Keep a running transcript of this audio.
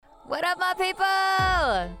What up, my people?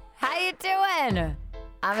 How you doing?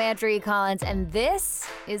 I'm Andrea Collins, and this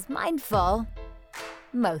is Mindful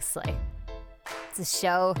Mostly. It's a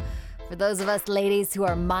show for those of us ladies who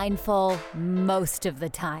are mindful most of the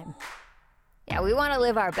time. Yeah, we want to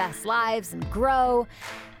live our best lives and grow,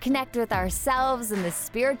 connect with ourselves in the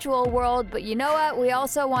spiritual world, but you know what? We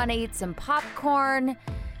also want to eat some popcorn,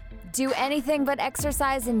 do anything but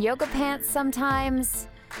exercise in yoga pants sometimes,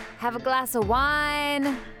 have a glass of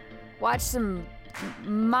wine, watch some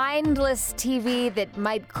mindless TV that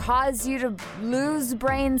might cause you to lose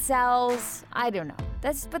brain cells. I don't know.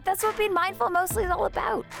 That's what being mindful mostly is all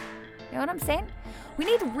about. You know what I'm saying? We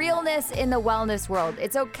need realness in the wellness world.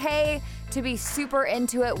 It's okay to be super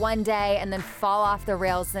into it one day and then fall off the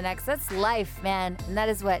rails the next. That's life, man. And that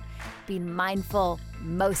is what being mindful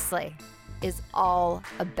mostly is all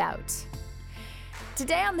about.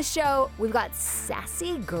 Today on the show, we've got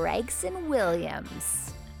Sassy Gregson Williams.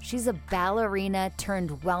 She's a ballerina turned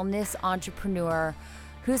wellness entrepreneur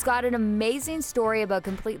who's got an amazing story about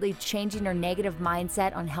completely changing her negative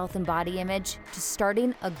mindset on health and body image to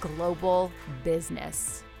starting a global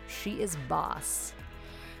business. She is boss.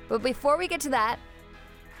 But before we get to that,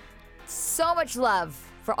 so much love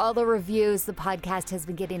for all the reviews the podcast has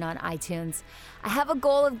been getting on iTunes. I have a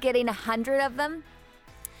goal of getting 100 of them,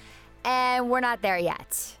 and we're not there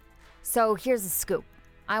yet. So here's the scoop.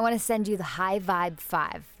 I want to send you the High Vibe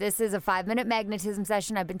 5. This is a 5-minute magnetism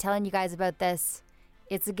session. I've been telling you guys about this.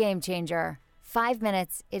 It's a game changer. 5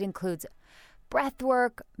 minutes. It includes breath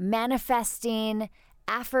work, manifesting,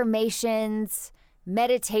 affirmations,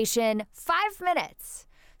 meditation. 5 minutes.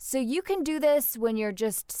 So you can do this when you're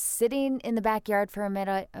just sitting in the backyard for a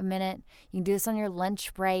minute. You can do this on your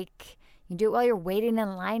lunch break. You can do it while you're waiting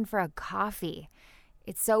in line for a coffee.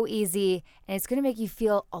 It's so easy, and it's going to make you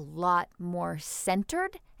feel a lot more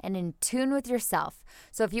centered and in tune with yourself.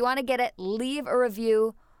 So if you want to get it, leave a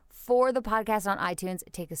review for the podcast on iTunes.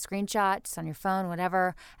 Take a screenshot, just on your phone,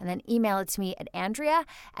 whatever, and then email it to me at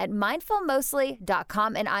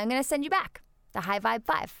andrea@mindfulmostly.com, and I'm going to send you back the High Vibe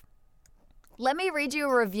 5. Let me read you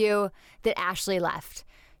a review that Ashley left.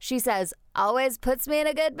 She says, always puts me in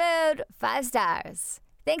a good mood. 5 stars.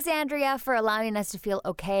 Thanks, Andrea, for allowing us to feel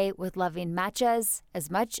okay with loving matchas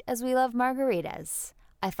as much as we love margaritas.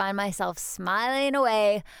 I find myself smiling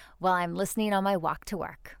away while I'm listening on my walk to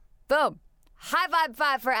work. Boom. High Vibe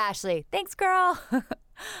 5 for Ashley. Thanks, girl.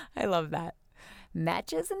 I love that.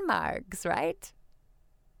 Matchas and margs, right?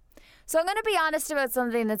 So I'm going to be honest about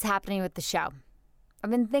something that's happening with the show.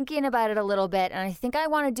 I've been thinking about it a little bit, and I think I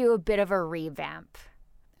want to do a bit of a revamp.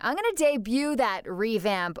 I'm going to debut that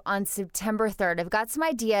revamp on September 3rd. I've got some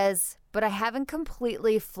ideas, but I haven't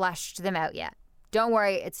completely fleshed them out yet. Don't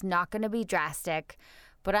worry, it's not going to be drastic,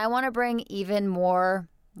 but I want to bring even more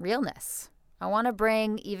realness. I want to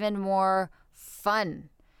bring even more fun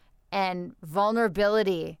and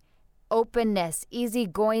vulnerability, openness,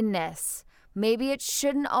 easygoingness. Maybe it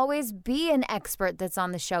shouldn't always be an expert that's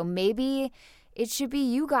on the show. Maybe it should be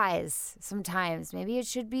you guys sometimes. Maybe it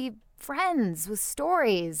should be friends with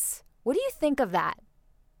stories. What do you think of that?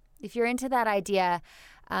 If you're into that idea,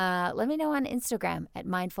 let me know on Instagram at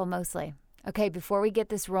Mindful Mostly. Okay, before we get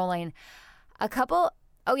this rolling,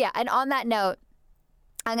 and on that note,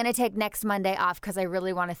 I'm going to take next Monday off because I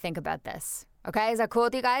really want to think about this. Okay, is that cool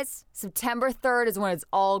with you guys? September 3rd is when it's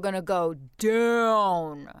all going to go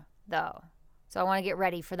down, though. So I want to get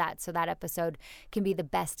ready for that so that episode can be the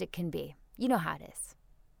best it can be. You know how it is.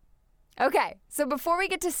 Okay, so before we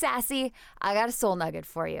get to Sassy, I got a soul nugget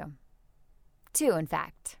for you. 2, in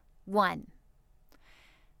fact. 1.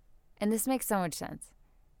 And this makes so much sense.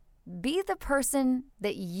 Be the person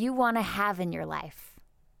that you want to have in your life.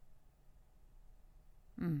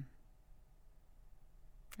 And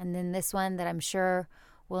then this one that I'm sure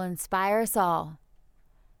will inspire us all.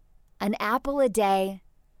 An apple a day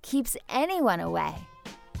keeps anyone away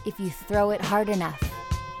if you throw it hard enough.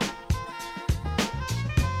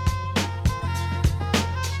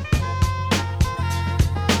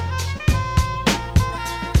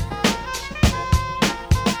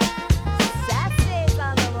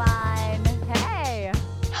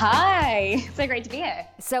 Hi, so great to be here.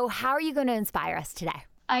 So how are you going to inspire us today?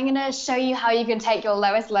 I'm going to show you how you can take your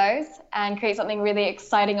lowest lows and create something really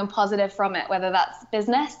exciting and positive from it, whether that's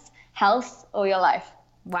business, health, or your life.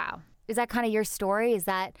 Wow. Is that kind of your story?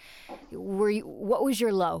 What was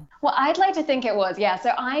your low? Well, I'd like to think it was, yeah.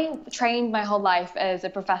 So I trained my whole life as a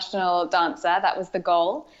professional dancer. That was the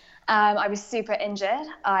goal. I was super injured.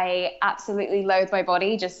 I absolutely loathed my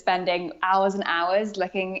body, just spending hours and hours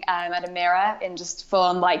looking at a mirror in just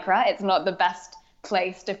full-on Lycra. It's not the best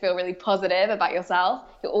place to feel really positive about yourself.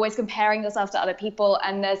 You're always comparing yourself to other people,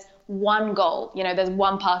 and there's one goal, there's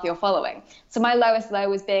one path you're following. So my lowest low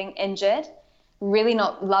was being injured, really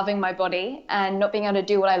not loving my body and not being able to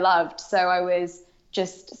do what I loved. So I was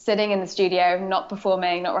just sitting in the studio, not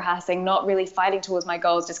performing, not rehearsing, not really fighting towards my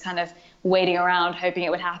goals, just kind of waiting around, hoping it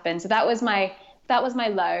would happen. So that was my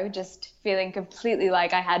low, just feeling completely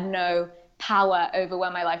like I had no power over where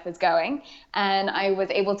my life was going. And I was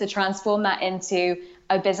able to transform that into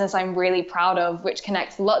a business I'm really proud of, which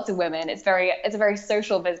connects lots of women. It's a very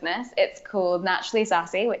social business. It's called Naturally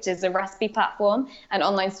Sassy, which is a recipe platform, an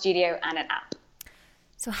online studio, and an app.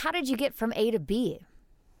 So how did you get from A to B?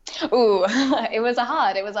 Ooh, it was a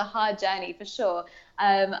hard journey for sure.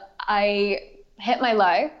 I hit my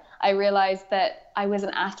low. I realized that I was an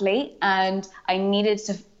athlete and I needed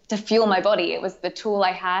to fuel my body. It was the tool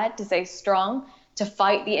I had to stay strong, to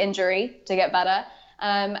fight the injury, to get better.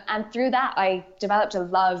 And through that, I developed a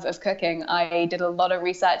love of cooking. I did a lot of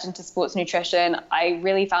research into sports nutrition. I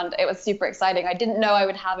really found it was super exciting. I didn't know I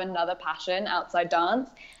would have another passion outside dance.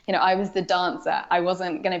 I was the dancer. I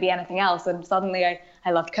wasn't going to be anything else. And suddenly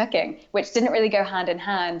I loved cooking, which didn't really go hand in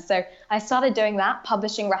hand. So I started doing that,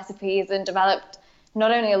 publishing recipes, and developed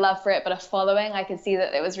not only a love for it, but a following. I could see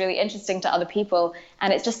that it was really interesting to other people.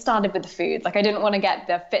 And it just started with the food. Like, I didn't want to get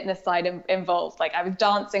the fitness side involved. Like, I was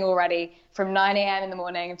dancing already from 9 a.m. in the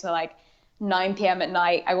morning to like 9 p.m. at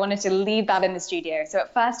night. I wanted to leave that in the studio. So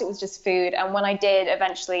at first it was just food. And when I did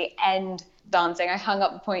eventually end dancing, I hung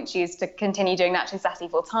up the point shoes to continue doing Naturally Sassy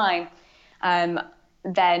full time.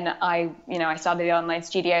 Then I started the online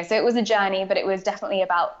studio. So it was a journey, but it was definitely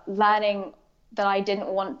about learning that I didn't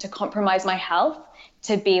want to compromise my health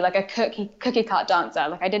to be like a cookie cut dancer.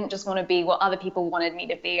 Like, I didn't just want to be what other people wanted me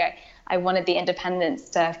to be. I wanted the independence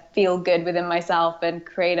to feel good within myself and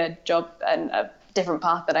create a job and a different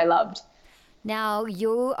path that I loved. Now,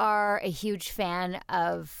 you are a huge fan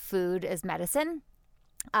of food as medicine.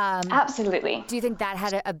 Absolutely. Do you think that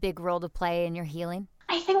had a big role to play in your healing?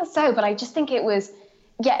 I think so, but I just think it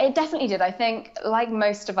definitely did. I think, like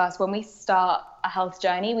most of us, when we start a health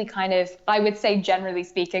journey, we I would say generally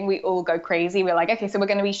speaking, we all go crazy. We're like, okay, so we're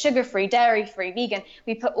going to be sugar-free, dairy-free, vegan.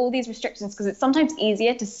 We put all these restrictions because it's sometimes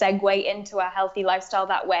easier to segue into a healthy lifestyle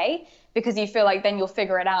that way, because you feel like then you'll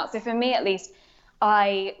figure it out. So for me, at least,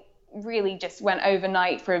 I really just went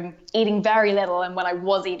overnight from eating very little. And when I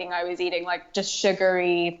was eating like just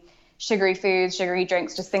sugary foods, sugary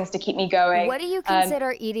drinks, just things to keep me going. What do you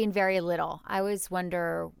consider eating very little? I always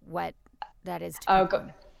wonder what that is to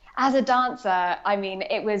people. As a dancer, I mean,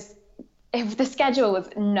 the schedule was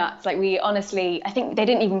nuts. Like, I think they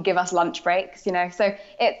didn't even give us lunch breaks, So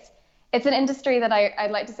it's an industry that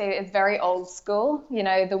I'd like to say is very old school,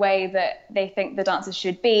 the way that they think the dancers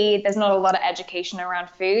should be. There's not a lot of education around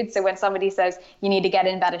food. So when somebody says you need to get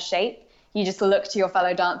in better shape, you just look to your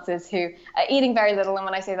fellow dancers who are eating very little. And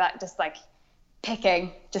when I say that, just like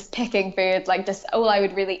picking food, like just all I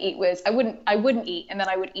would really eat was, I wouldn't eat. And then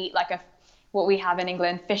I would eat like what we have in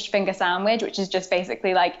England, fish finger sandwich, which is just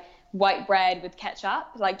basically like white bread with ketchup,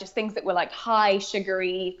 like just things that were like high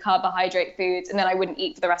sugary carbohydrate foods. And then I wouldn't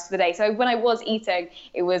eat for the rest of the day. So when I was eating,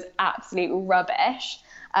 it was absolute rubbish.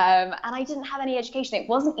 And I didn't have any education. It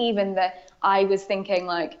wasn't even that I was thinking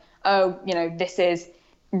like, oh, this is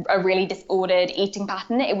a really disordered eating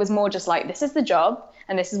pattern. It was more just like, this is the job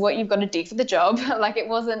and this is what you've got to do for the job. Like, it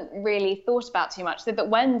wasn't really thought about too much. So, but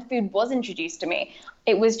when food was introduced to me,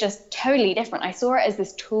 it was just totally different. I saw it as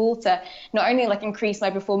this tool to not only like increase my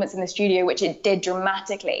performance in the studio, which it did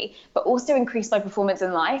dramatically, but also increase my performance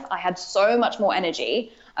in life. I had so much more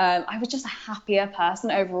energy. I was just a happier person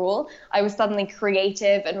overall. I was suddenly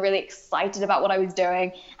creative and really excited about what I was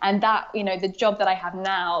doing. And that, the job that I have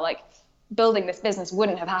now, like, building this business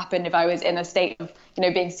wouldn't have happened if I was in a state of,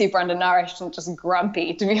 being super undernourished and just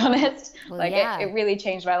grumpy, to be honest. Well, it really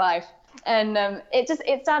changed my life. And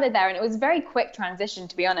it started there, and it was a very quick transition,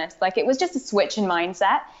 to be honest. Like, it was just a switch in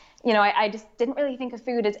mindset. I just didn't really think of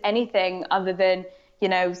food as anything other than,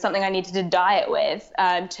 something I needed to diet with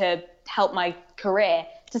to help my career,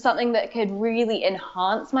 to something that could really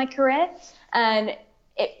enhance my career. And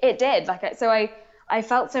it did. I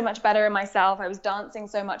felt so much better in myself. I was dancing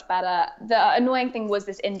so much better. The annoying thing was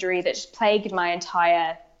this injury that just plagued my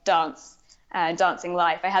entire dancing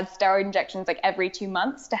life. I had steroid injections like every 2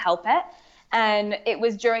 months to help it. And it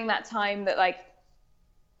was during that time that, like,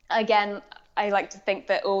 again, I like to think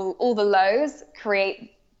that all the lows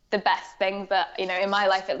create the best things that, in my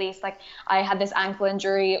life at least. Like, I had this ankle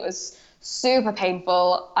injury. It was super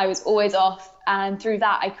painful. I was always off. And through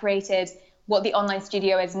that, I created what the online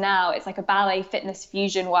studio is now. It's like a ballet fitness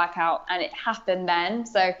fusion workout, and it happened then.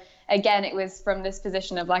 So again, it was from this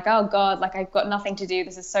position of like, oh God, like I've got nothing to do.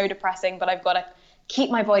 This is so depressing, but I've got to keep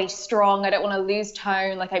my body strong. I don't want to lose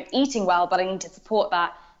tone. Like I'm eating well, but I need to support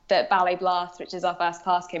that Ballet Blast, which is our first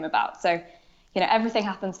class, came about. So, everything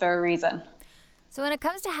happens for a reason. So when it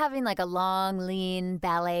comes to having like a long, lean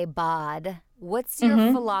ballet bod, what's your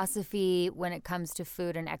philosophy when it comes to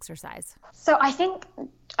food and exercise? So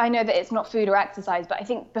I know that it's not food or exercise, but I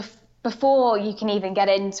think before you can even get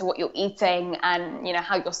into what you're eating and,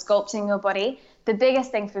 how you're sculpting your body, the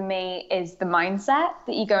biggest thing for me is the mindset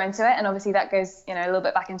that you go into it. And obviously that goes, a little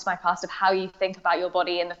bit back into my past of how you think about your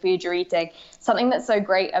body and the food you're eating. Something that's so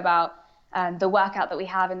great about the workout that we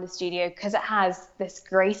have in the studio, because it has this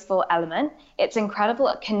graceful element. It's incredible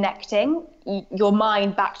at connecting your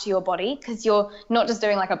mind back to your body, because you're not just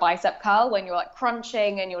doing like a bicep curl when you're like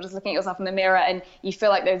crunching and you're just looking at yourself in the mirror and you feel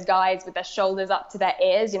like those guys with their shoulders up to their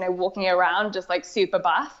ears, walking around just like super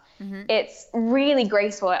buff. It's really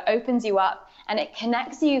graceful. It opens you up and it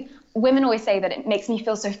connects you. Women always say that it makes me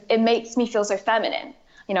feel so feminine.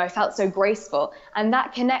 I felt so graceful. And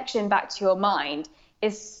that connection back to your mind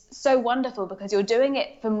is so wonderful, because you're doing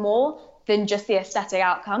it for more than just the aesthetic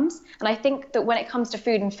outcomes. And I think that when it comes to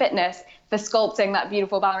food and fitness, for sculpting that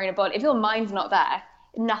beautiful ballerina body, if your mind's not there,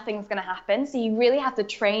 nothing's going to happen. So you really have to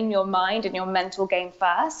train your mind and your mental game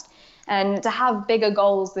first, and to have bigger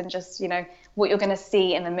goals than just, what you're going to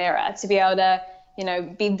see in the mirror, to be able to,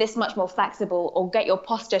 be this much more flexible or get your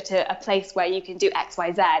posture to a place where you can do X,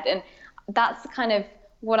 Y, Z. And that's kind of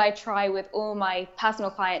what I try with all my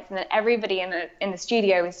personal clients and then everybody in the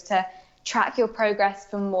studio, is to track your progress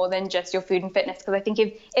for more than just your food and fitness. Because I think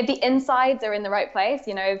if the insides are in the right place,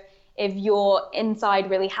 if you're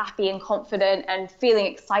inside really happy and confident and feeling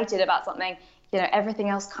excited about something, everything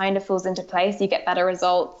else kind of falls into place. You get better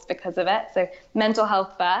results because of it. So mental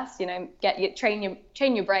health first, train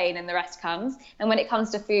your brain and the rest comes. And when it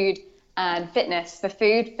comes to food and fitness,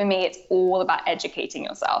 for me, it's all about educating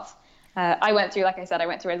yourself. I went through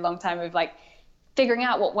a long time of like figuring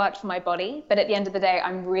out what worked for my body. But at the end of the day,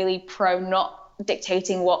 I'm really pro not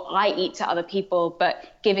dictating what I eat to other people,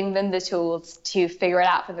 but giving them the tools to figure it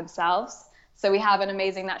out for themselves. So we have an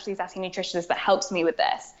amazing Naturally Sassy nutritionist that helps me with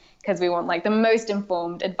this, because we want like the most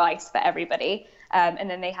informed advice for everybody. And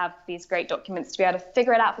then they have these great documents to be able to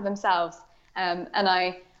figure it out for themselves. And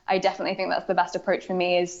I definitely think that's the best approach for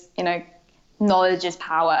me is, knowledge is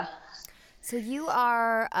power. So you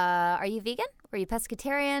are you vegan? Or are you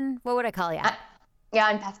pescatarian? What would I call you? Yeah,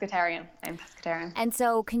 I'm pescatarian. And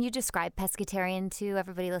so can you describe pescatarian to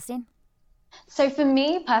everybody listening? So for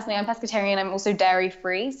me personally, I'm pescatarian. I'm also dairy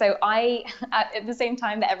free. So at the same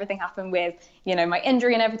time that everything happened with, my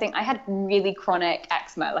injury and everything, I had really chronic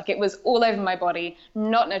eczema. Like it was all over my body,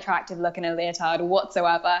 not an attractive look in a leotard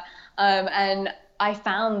whatsoever. And I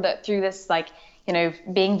found that through this,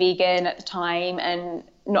 being vegan at the time and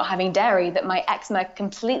not having dairy, that my eczema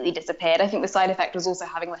completely disappeared. I think the side effect was also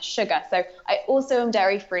having less sugar. So I also am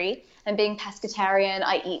dairy free, and being pescatarian,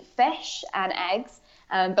 I eat fish and eggs,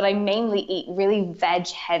 but I mainly eat really veg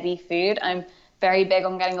heavy food. I'm very big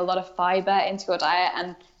on getting a lot of fiber into your diet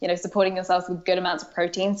and, supporting yourself with good amounts of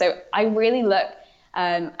protein. So I really look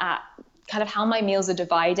at kind of how my meals are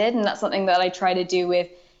divided. And that's something that I try to do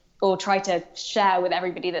try to share with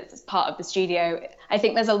everybody that's part of the studio. I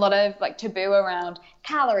think there's a lot of taboo around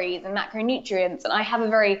calories and macronutrients, and I have a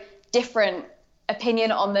very different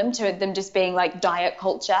opinion on them to them just being like diet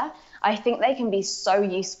culture. I think they can be so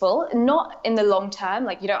useful, not in the long term.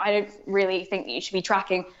 I don't really think that you should be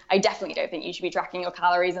tracking. I definitely don't think you should be tracking your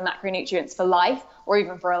calories and macronutrients for life or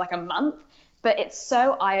even for a month. But it's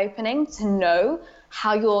so eye-opening to know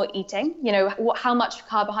how you're eating, how much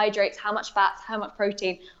carbohydrates, how much fats, how much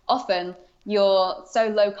protein. Often you're so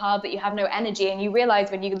low carb that you have no energy, and you realize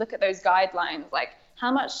when you look at those guidelines,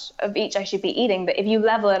 how much of each I should be eating. But if you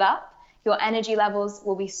level it up, your energy levels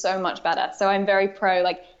will be so much better. So I'm very pro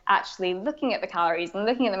actually looking at the calories and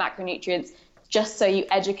looking at the macronutrients, just so you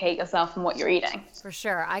educate yourself on what you're eating. For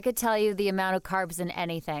sure. I could tell you the amount of carbs in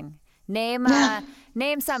anything. Name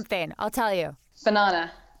something. I'll tell you.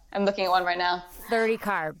 Banana. I'm looking at one right now. 30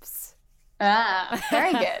 carbs. Ah,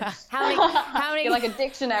 very good. How many? You're like a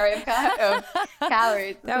dictionary of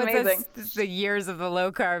calories. It's amazing. That's the years of the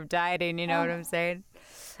low carb dieting. You know what I'm saying?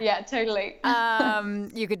 Yeah, totally.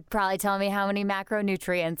 You could probably tell me how many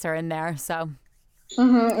macronutrients are in there. So.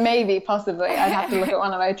 Maybe, possibly. I'd have to look at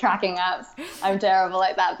one of my tracking apps. I'm terrible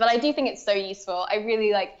like that. But I do think it's so useful.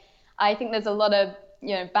 I think there's a lot of,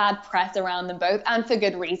 bad press around them both, and for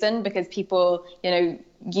good reason, because people,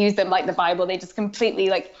 use them like the Bible. They just completely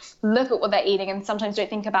look at what they're eating and sometimes don't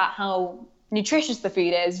think about how nutritious the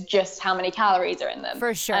food is, just how many calories are in them.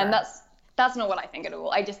 For sure. And that's That's not what I think at all.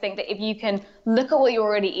 I just think that if you can look at what you're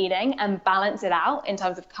already eating and balance it out in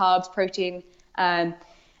terms of carbs, protein,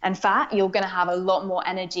 and fat, you're going to have a lot more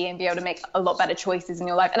energy and be able to make a lot better choices in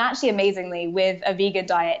your life. And actually, amazingly, with a vegan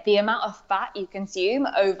diet, the amount of fat you consume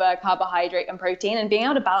over carbohydrate and protein, and being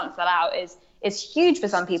able to balance that out is huge for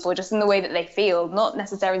some people, just in the way that they feel, not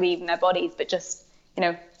necessarily even their bodies, but just,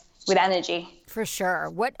 with energy. For sure.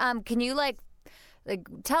 What can you like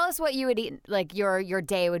tell us what you would eat, like your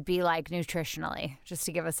day would be like nutritionally, just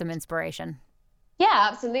to give us some inspiration? Yeah,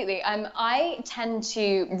 absolutely. I tend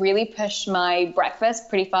to really push my breakfast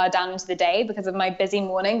pretty far down into the day because of my busy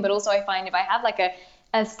morning. But also I find if I have like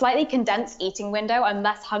a slightly condensed eating window, I'm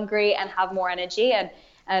less hungry and have more energy.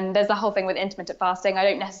 And there's the whole thing with intermittent fasting. I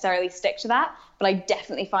don't necessarily stick to that, but I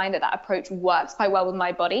definitely find that approach works quite well with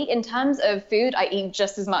my body. In terms of food, I eat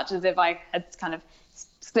just as much as if I had kind of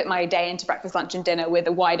split my day into breakfast, lunch, and dinner with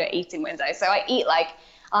a wider eating window. So I eat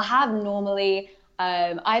I'll have normally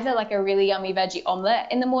either like a really yummy veggie omelet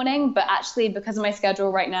in the morning, but actually because of my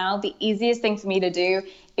schedule right now, the easiest thing for me to do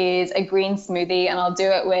is a green smoothie, and I'll do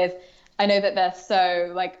it with, I know that they're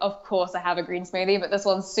so of course I have a green smoothie, but this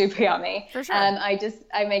one's super yummy. For sure. And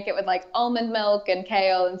I make it with almond milk and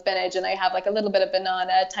kale and spinach, and I have a little bit of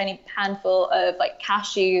banana, a tiny handful of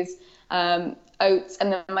cashews, oats,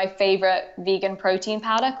 and then my favorite vegan protein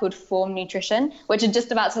powder called Form Nutrition, which are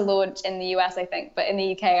just about to launch in the US, I think. But in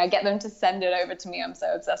the UK, I get them to send it over to me. I'm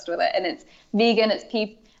so obsessed with it. And it's vegan, it's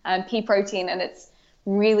pea protein, and it's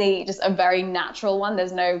really just a very natural one.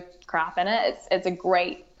 There's no crap in it. It's a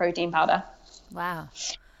great protein powder. Wow.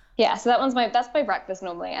 Yeah, so that's my breakfast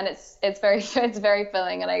normally, and it's very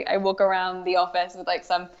filling. And I walk around the office with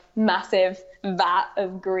some massive vat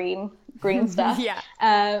of green stuff. Yeah.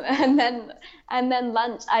 And then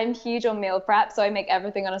lunch, I'm huge on meal prep, so I make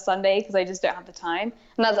everything on a Sunday because I just don't have the time.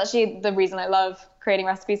 And that's actually the reason I love creating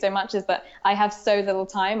recipes so much, is that I have so little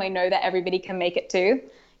time. I know that everybody can make it too.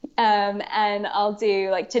 And I'll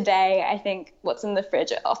do today, I think what's in the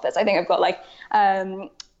fridge at office, I think I've got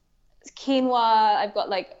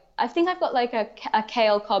quinoa, I think I've got a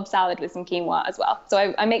kale Cobb salad with some quinoa as well.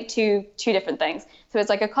 So I make two different things. So it's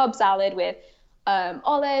a Cobb salad with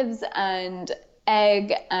olives and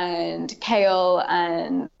egg and kale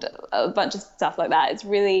and a bunch of stuff like that. It's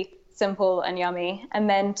really simple and yummy. And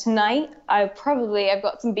then tonight I've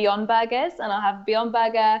got some Beyond Burgers, and I'll have a Beyond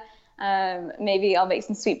Burger. Maybe I'll make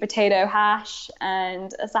some sweet potato hash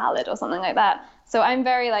and a salad or something like that. So I'm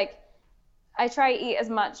very I try to eat as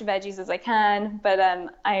much veggies as I can, but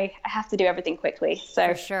I have to do everything quickly. So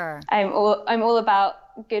for sure. I'm all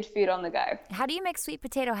about good food on the go. How do you make sweet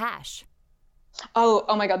potato hash?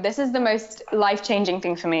 Oh my God, this is the most life-changing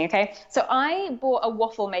thing for me, okay? So I bought a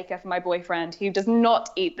waffle maker for my boyfriend, who does not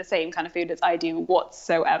eat the same kind of food as I do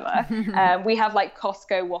whatsoever. We have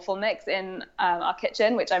Costco waffle mix in our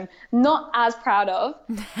kitchen, which I'm not as proud of,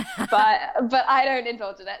 but I don't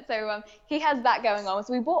indulge in it. So he has that going on.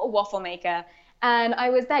 So we bought a waffle maker, and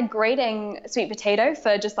I was there grating sweet potato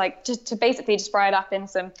for just to basically just fry it up in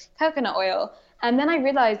some coconut oil. And then I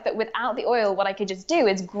realized that without the oil, what I could just do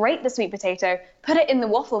is grate the sweet potato, put it in the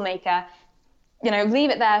waffle maker, leave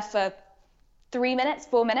it there for 4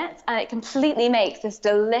 minutes, and it completely makes this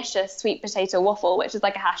delicious sweet potato waffle, which is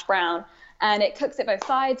like a hash brown. And it cooks it both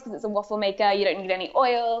sides because it's a waffle maker. You don't need any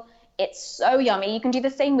oil. It's so yummy. You can do the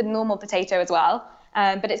same with normal potato as well.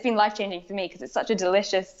 But it's been life-changing for me because it's such a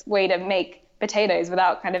delicious way to make potatoes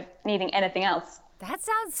without kind of needing anything else. That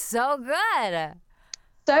sounds so good.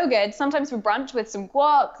 So good. Sometimes for brunch with some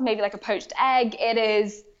guac, maybe a poached egg. It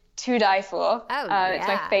is to die for. It's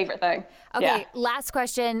my favorite thing. Okay, yeah. Last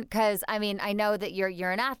question, because I know that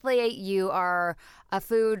you're an athlete, you are a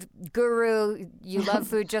food guru, you love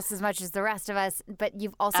food just as much as the rest of us, but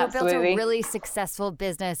you've also built a really successful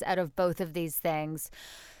business out of both of these things.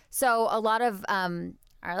 So a lot of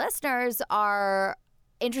our listeners are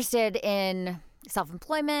interested in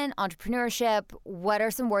self-employment, entrepreneurship. What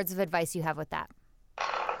are some words of advice you have with that?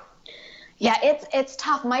 Yeah, it's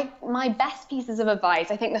tough. My best pieces of advice,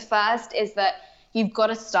 I think the first is that you've got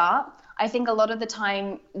to start. I think a lot of the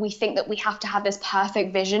time we think that we have to have this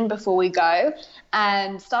perfect vision before we go.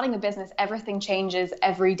 And starting a business, everything changes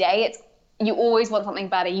every day. You always want something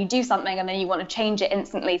better. You do something and then you want to change it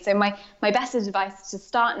instantly. So my best advice is to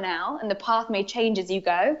start now, and the path may change as you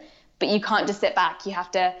go, but you can't just sit back. You have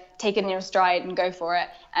to take it in your stride and go for it,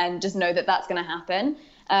 and just know that that's going to happen.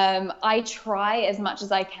 I try as much as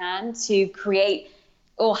I can to create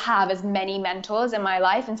or have as many mentors in my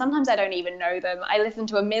life. And sometimes I don't even know them. I listen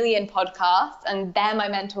to a million podcasts and they're my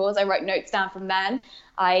mentors. I write notes down from them.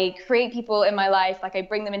 I create people in my life, I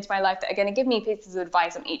bring them into my life that are going to give me pieces of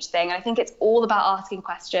advice on each thing. And I think it's all about asking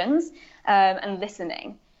questions. and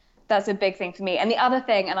listening. That's a big thing for me. And the other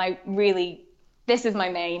thing, this is my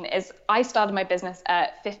main, is I started my business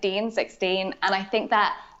at 15, 16. And I think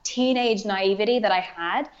that teenage naivety that I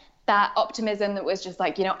had, that optimism that was just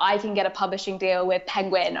like, I can get a publishing deal with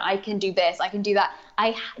Penguin. I can do this. I can do that.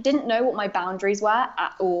 I didn't know what my boundaries were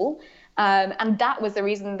at all. And that was the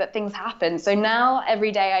reason that things happened. So now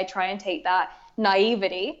every day I try and take that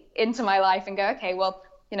naivety into my life and go, okay, well,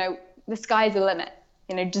 the sky's the limit.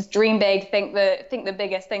 Just dream big, think the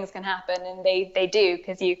biggest things can happen, and they do,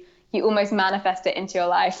 because you almost manifest it into your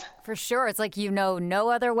life. For sure. It's like no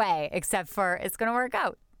other way except for it's going to work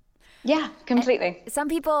out. Yeah, completely. And some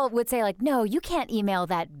people would say like, no, you can't email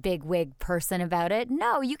that big wig person about it.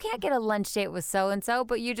 No, you can't get a lunch date with so-and-so,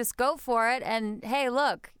 but you just go for it. And hey,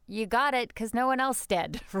 look, you got it because no one else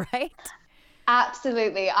did, right?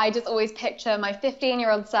 Absolutely. I just always picture my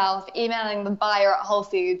 15-year-old self emailing the buyer at Whole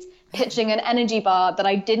Foods, pitching an energy bar that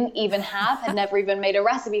I didn't even have, had never even made a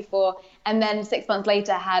recipe for, and then 6 months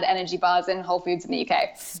later had energy bars in Whole Foods in the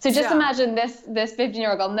UK. So just imagine this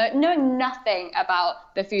 15-year-old girl knowing nothing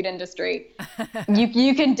about the food industry.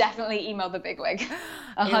 You can definitely email the bigwig,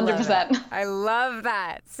 100%. I love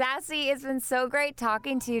that. Sassy, it's been so great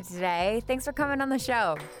talking to you today. Thanks for coming on the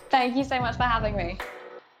show. Thank you so much for having me.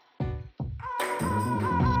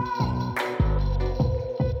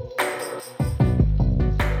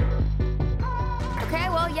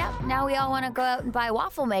 Now we all want to go out and buy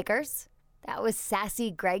waffle makers. That was Sassy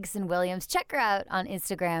Gregson Williams. Check her out on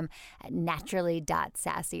Instagram at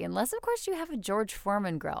naturally.sassy. Unless, of course, you have a George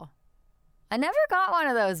Foreman grill. I never got one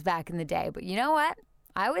of those back in the day, but you know what?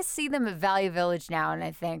 I always see them at Value Village now, and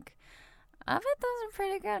I think, I bet those are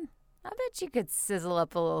pretty good. I bet you could sizzle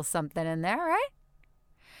up a little something in there, right?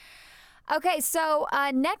 Okay, so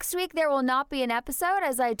next week there will not be an episode.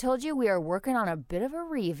 As I told you, we are working on a bit of a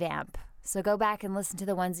revamp. So go back and listen to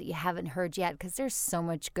the ones that you haven't heard yet, because there's so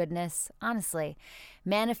much goodness. Honestly,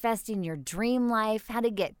 manifesting your dream life, how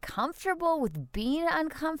to get comfortable with being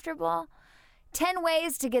uncomfortable, 10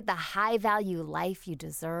 ways to get the high-value life you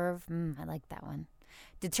deserve. I like that one.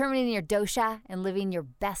 Determining your dosha and living your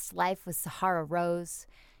best life with Sahara Rose,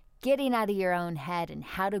 getting out of your own head, and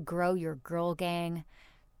how to grow your girl gang.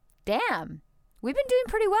 Damn, we've been doing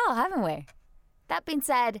pretty well, haven't we? That being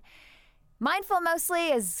said, Mindful Mostly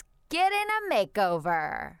is getting a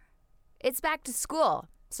makeover. It's back to school.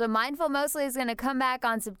 So Mindful Mostly is going to come back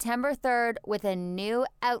on September 3rd with a new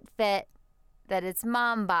outfit that its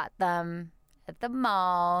mom bought them at the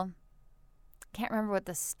mall. Can't remember what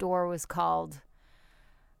the store was called.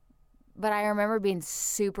 But I remember being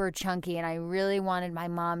super chunky, and I really wanted my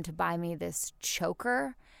mom to buy me this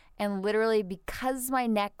choker. And literally, because my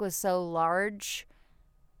neck was so large,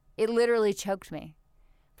 it literally choked me.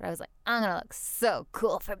 But I was like, I'm going to look so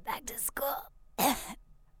cool for back to school.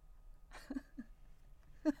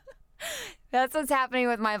 That's what's happening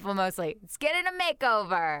with Mindful Mostly. It's getting a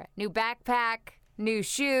makeover. New backpack, new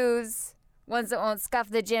shoes, ones that won't scuff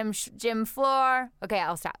the gym floor. Okay,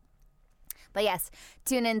 I'll stop. But yes,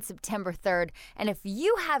 tune in September 3rd. And if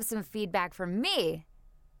you have some feedback from me,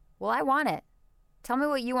 well, I want it. Tell me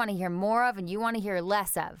what you want to hear more of and you want to hear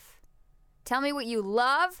less of. Tell me what you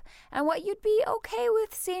love and what you'd be okay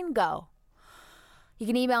with seeing go. You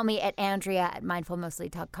can email me at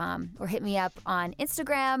Andrea@mindfulmostly.com or hit me up on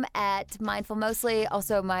Instagram at mindfulmostly.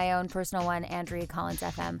 Also, my own personal one, Andrea Collins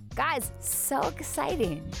FM. Guys, so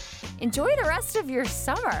exciting. Enjoy the rest of your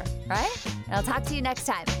summer, right? And I'll talk to you next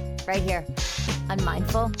time, right here on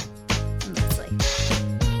Mindful